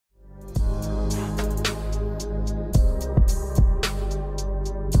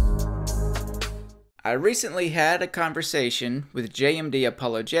I recently had a conversation with JMD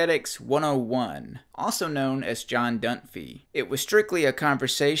Apologetics 101, also known as John Dunphy. It was strictly a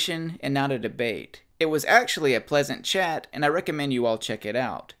conversation and not a debate. It was actually a pleasant chat, and I recommend you all check it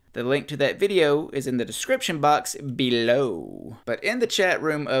out. The link to that video is in the description box below. But in the chat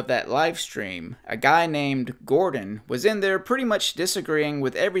room of that live stream, a guy named Gordon was in there pretty much disagreeing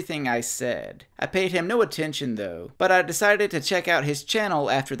with everything I said. I paid him no attention though, but I decided to check out his channel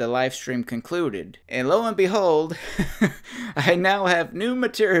after the live stream concluded. And lo and behold, I now have new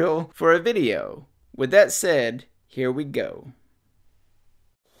material for a video. With that said, here we go.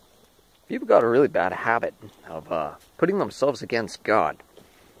 People got a really bad habit of putting themselves against God.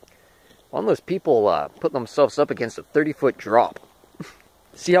 One of those people put themselves up against a 30-foot drop.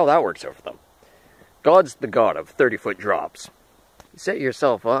 See how that works out for them. God's the God of 30-foot drops. You set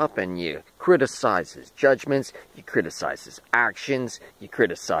yourself up and you criticize his judgments, you criticize his actions, you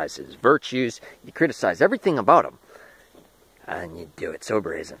criticize his virtues, you criticize everything about him. And you do it so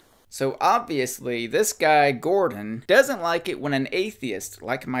brazen. So obviously, this guy, Gordon, doesn't like it when an atheist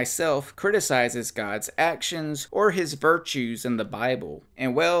like myself criticizes God's actions or his virtues in the Bible.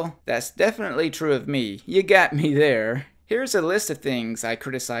 And well, that's definitely true of me. You got me there. Here's a list of things I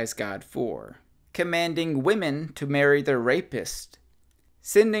criticize God for. Commanding women to marry their rapist.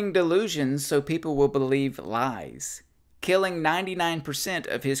 Sending delusions so people will believe lies. Killing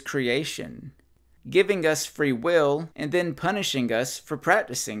 99% of his creation. Giving us free will and then punishing us for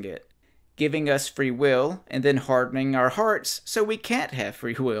practicing it. Giving us free will and then hardening our hearts so we can't have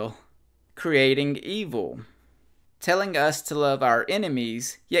free will. Creating evil. Telling us to love our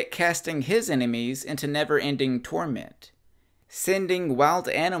enemies, yet casting his enemies into never-ending torment. Sending wild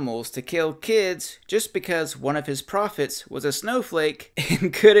animals to kill kids just because one of his prophets was a snowflake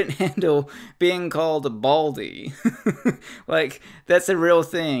and couldn't handle being called baldy. Like, that's a real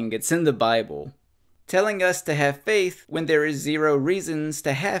thing. It's in the Bible. Telling us to have faith when there is zero reasons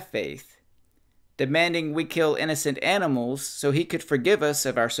to have faith. Demanding we kill innocent animals so he could forgive us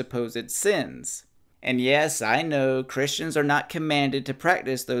of our supposed sins. And yes, I know Christians are not commanded to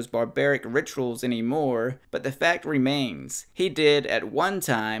practice those barbaric rituals anymore, but the fact remains, he did at one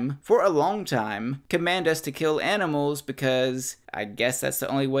time, for a long time, command us to kill animals because I guess that's the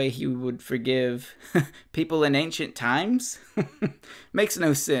only way he would forgive people in ancient times? Makes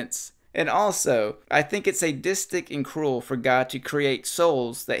no sense. And also, I think it's sadistic and cruel for God to create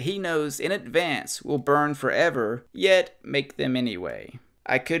souls that he knows in advance will burn forever, yet make them anyway.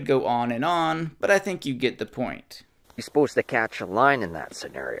 I could go on, but I think you get the point. You're supposed to catch a line in that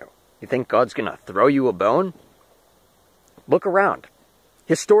scenario. You think God's gonna throw you a bone? Look around.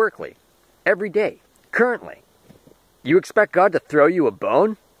 Historically, every day, currently. You expect God to throw you a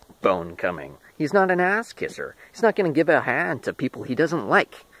bone? Bone coming. He's not an ass kisser. He's not gonna give a hand to people he doesn't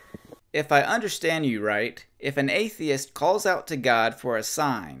like. If I understand you right, if an atheist calls out to God for a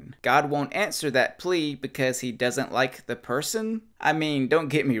sign, God won't answer that plea because he doesn't like the person? I mean, don't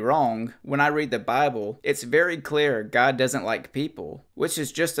get me wrong, when I read the Bible, it's very clear God doesn't like people, which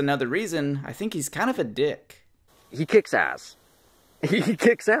is just another reason I think he's kind of a dick. He kicks ass. He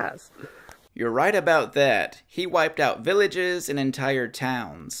kicks ass. You're right about that. He wiped out villages and entire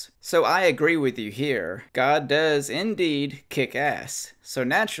towns. So I agree with you here. God does indeed kick ass. So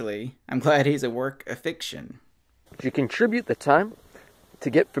naturally, I'm glad he's a work of fiction. You contribute the time to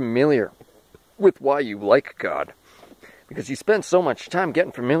get familiar with why you like God. Because you spend so much time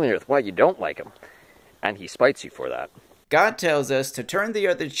getting familiar with why you don't like him. And he spites you for that. God tells us to turn the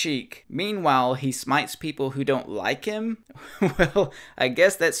other cheek. Meanwhile, he smites people who don't like him? Well, I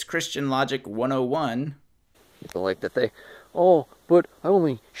guess that's Christian Logic 101. People like that they, oh, but I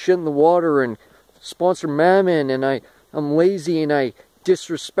only shit in the water and sponsor mammon and I'm lazy and I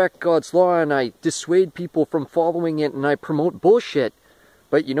disrespect God's law and I dissuade people from following it and I promote bullshit.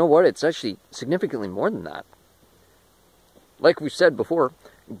 But you know what? It's actually significantly more than that. Like we've said before,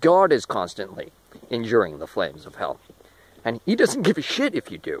 God is constantly enduring the flames of hell. And he doesn't give a shit if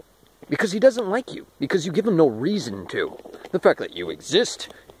you do. Because he doesn't like you. Because you give him no reason to. The fact that you exist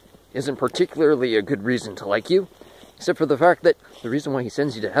isn't particularly a good reason to like you. Except for the fact that the reason why he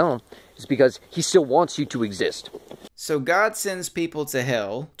sends you to hell is because he still wants you to exist. So God sends people to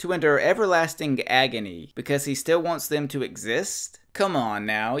hell to endure everlasting agony because he still wants them to exist? Come on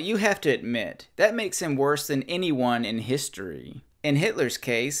now, you have to admit, that makes him worse than anyone in history. In Hitler's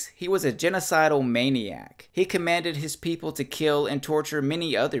case, he was a genocidal maniac. He commanded his people to kill and torture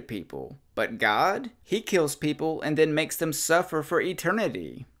many other people. But God? He kills people and then makes them suffer for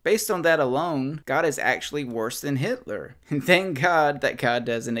eternity. Based on that alone, God is actually worse than Hitler. And thank God that God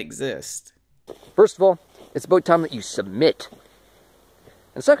doesn't exist. First of all, it's about time that you submit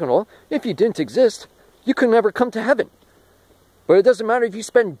And second of all, if you didn't exist, you could never come to heaven. But it doesn't matter if you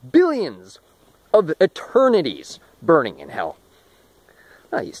spend billions of eternities burning in hell.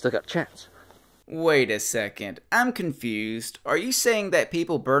 You still got a chance. Wait a second, I'm confused. Are you saying that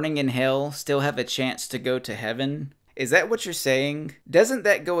people burning in hell still have a chance to go to heaven? Is that what you're saying? Doesn't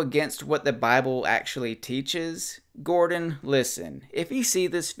that go against what the Bible actually teaches? Gordon, listen, if you see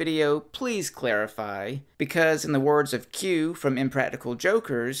this video, please clarify, because in the words of Q from Impractical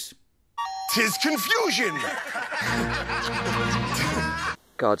Jokers, "'Tis confusion!"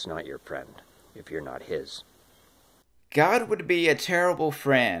 God's not your friend if you're not his. God would be a terrible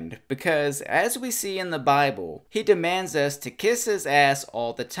friend because, as we see in the Bible, he demands us to kiss his ass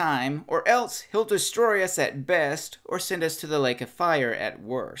all the time, or else he'll destroy us at best or send us to the lake of fire at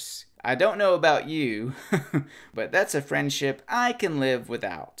worst. I don't know about you, but that's a friendship I can live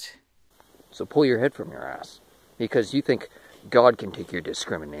without. So pull your head from your ass, because you think God can take your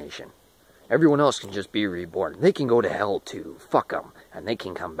discrimination. Everyone else can just be reborn. They can go to hell too. Fuck them. And they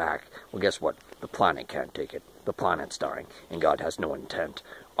can come back. Well, guess what? The planet can't take it. The planet's dying, and God has no intent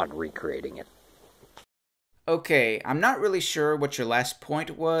on recreating it. Okay, I'm not really sure what your last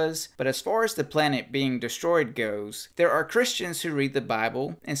point was, but as far as the planet being destroyed goes, there are Christians who read the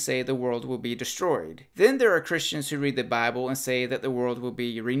Bible and say the world will be destroyed. Then there are Christians who read the Bible and say that the world will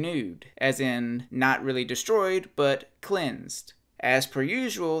be renewed, as in not really destroyed, but cleansed. As per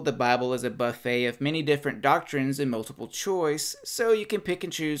usual, the Bible is a buffet of many different doctrines and multiple choice, so you can pick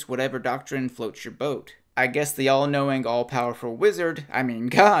and choose whatever doctrine floats your boat. I guess the all-knowing, all-powerful wizard,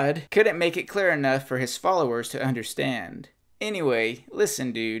 God, couldn't make it clear enough for his followers to understand. Anyway,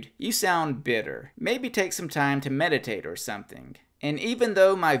 listen dude, you sound bitter. Maybe take some time to meditate or something. And even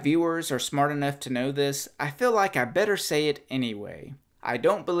though my viewers are smart enough to know this, I feel like I better say it anyway. I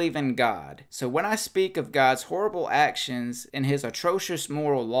don't believe in God, so when I speak of God's horrible actions and his atrocious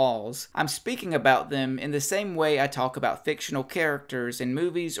moral laws, I'm speaking about them in the same way I talk about fictional characters in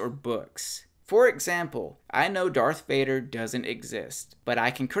movies or books. For example, I know Darth Vader doesn't exist, but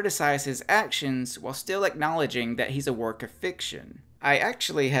I can criticize his actions while still acknowledging that he's a work of fiction. I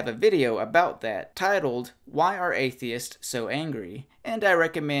actually have a video about that titled, "Why Are Atheists So Angry?" and I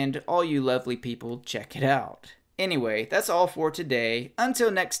recommend all you lovely people check it out. Anyway, that's all for today. Until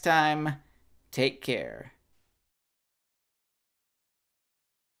next time, take care.